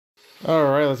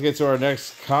Alright, let's get to our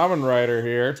next Kamen Rider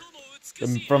here.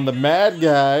 From the Mad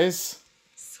Guys.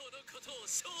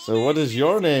 So what is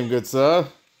your name, good sir?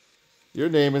 Your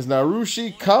name is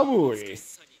Narushi Kamui.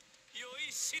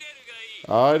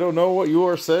 I don't know what you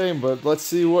are saying, but let's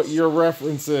see what your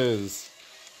reference is.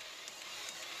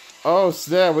 Oh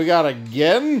snap, we got a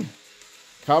Gen?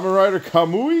 Kamen Rider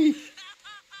Kamui?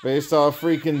 Based off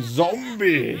freaking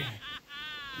zombie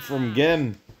from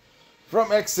Gen. From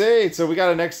X8, so we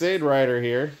got an X8 rider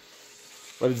here.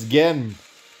 But it's Gen,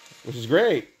 which is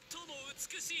great.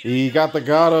 He got the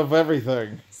god of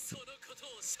everything.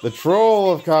 The troll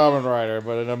of Kamen Rider,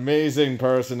 but an amazing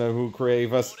person who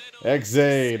created us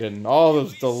X8 and all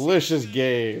those delicious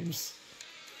games.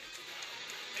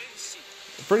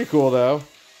 Pretty cool though.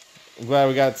 I'm glad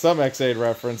we got some X8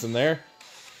 reference in there.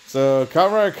 So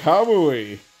Kamen Rider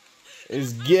Kamui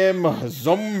is Gem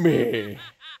Zombie.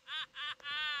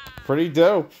 Pretty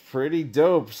dope, pretty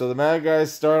dope. So the Mad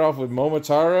Guys start off with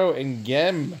Momotaro and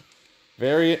Gem.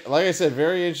 Very, like I said,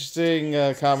 very interesting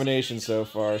combination so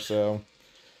far. So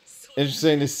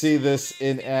interesting to see this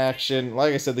in action.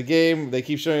 Like I said, the game, they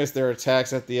keep showing us their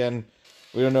attacks at the end.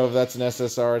 We don't know if that's an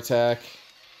SSR attack.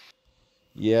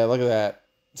 Yeah, look at that.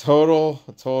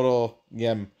 Total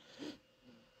Gem.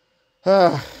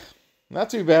 Not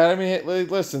too bad. I mean,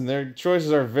 listen, their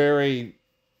choices are very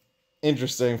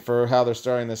interesting for how they're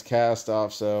starting this cast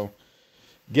off. So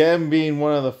Gem being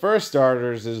one of the first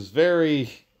starters is very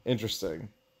interesting.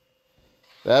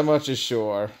 That much is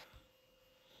sure.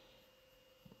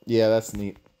 Yeah, that's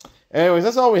neat. Anyways,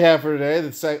 that's all we have for today.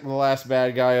 The last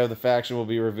bad guy of the faction will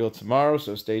be revealed tomorrow,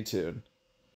 so stay tuned.